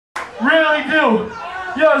Really do.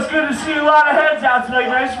 Yo, it's good to see a lot of heads out tonight,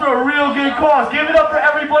 man. It's for a real good cause. Give it up for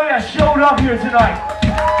everybody that showed up here tonight.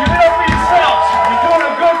 Give it up for yourselves. You're doing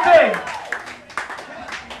a good thing.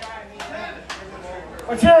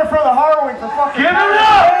 Let's hear it for the Harrowing for fucking. Give it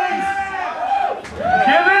up!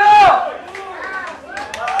 Give it up!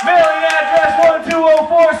 Mailing address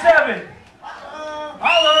 12047.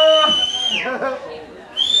 Hello!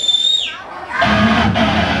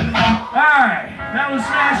 Alright, that was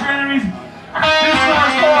Smash Your Enemies. This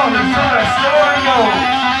song's called The Story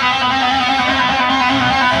Goes.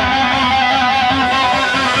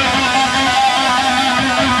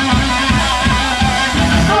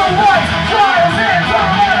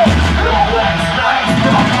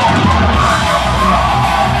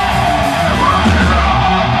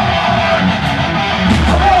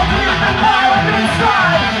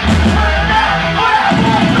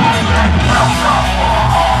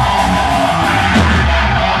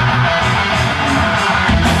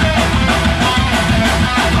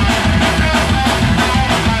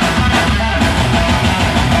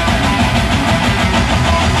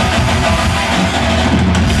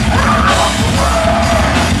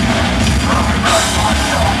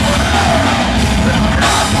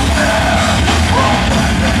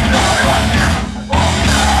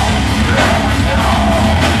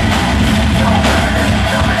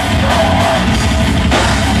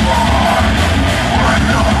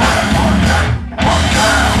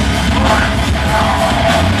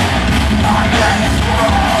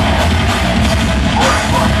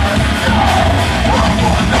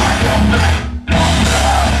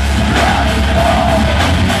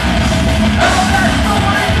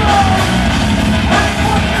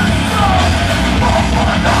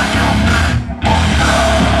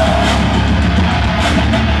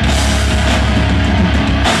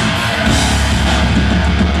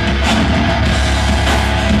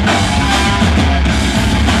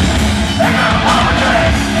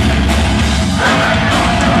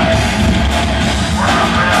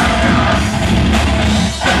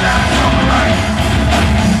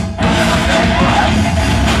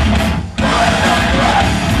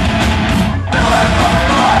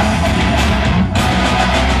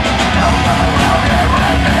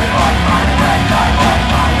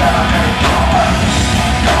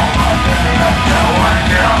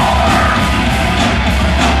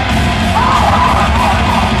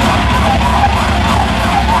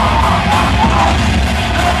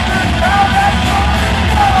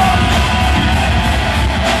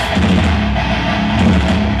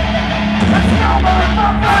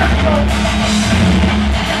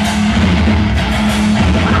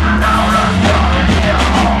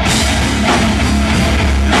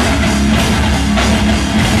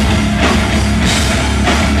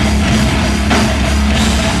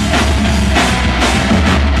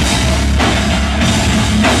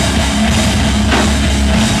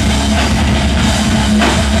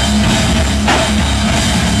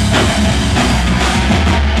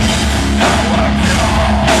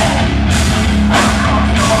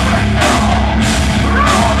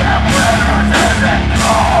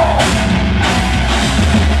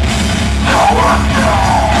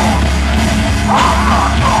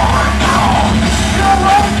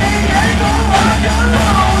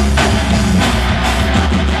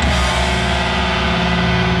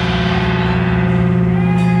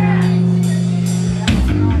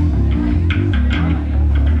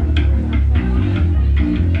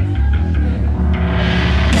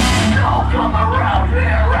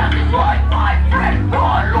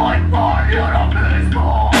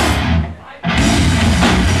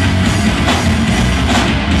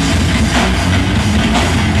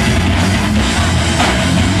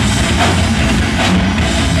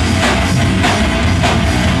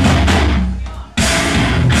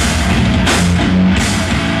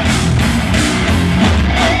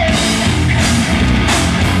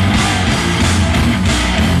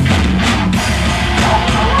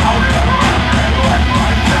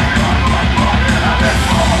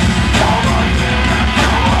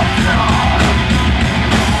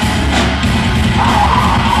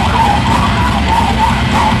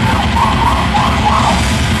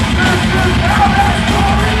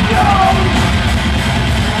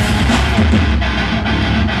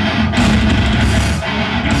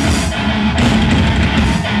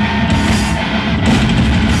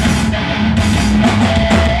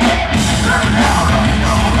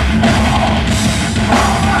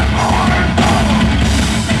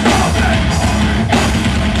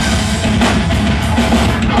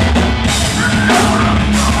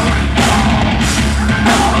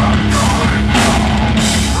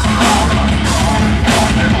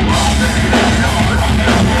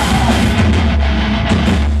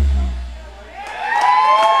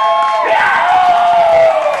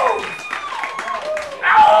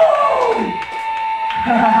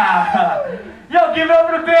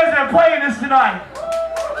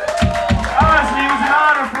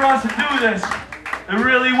 us to do this. It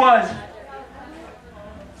really was.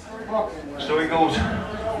 So it goes.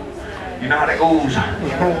 You know how that goes.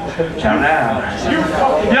 Shout out.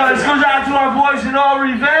 Yeah, this goes out to our boys in all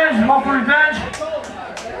revenge. Hope for revenge.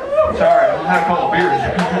 Sorry, I had a couple beers.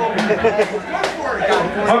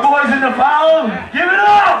 Our boys in the follow. Give it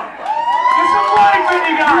up! Get some life in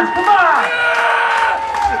you guys. Come on.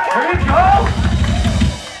 There you go.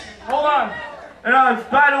 Hold on. And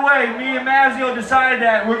by the way, me and Mazio decided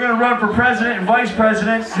that we're going to run for president and vice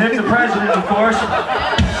president. Him the president, of course.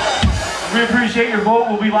 We appreciate your vote.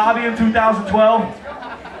 We'll be lobbying 2012.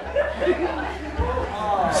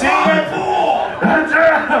 See it? That's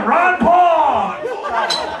it. Ron Paul.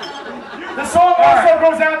 The song also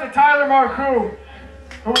goes out to Tyler Marcoux,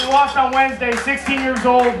 who we lost on Wednesday, 16 years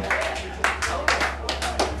old.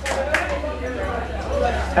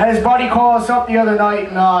 And his buddy called us up the other night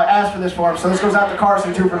and asked for this for him. So this goes out to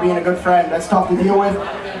Carson too for being a good friend. That's tough to deal with.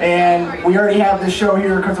 And we already have this show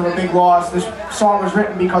here because of a big loss. This song was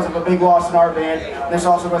written because of a big loss in our band. This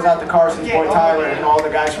also goes out to Carson's boy Tyler and all the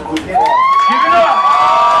guys from Gluten Falls. Give it up!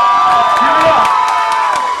 Give it up!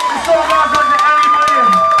 This song goes out to everybody.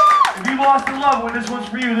 If you lost a loved one, this one's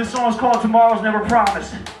for you. This song is called Tomorrow's Never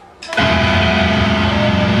Promised.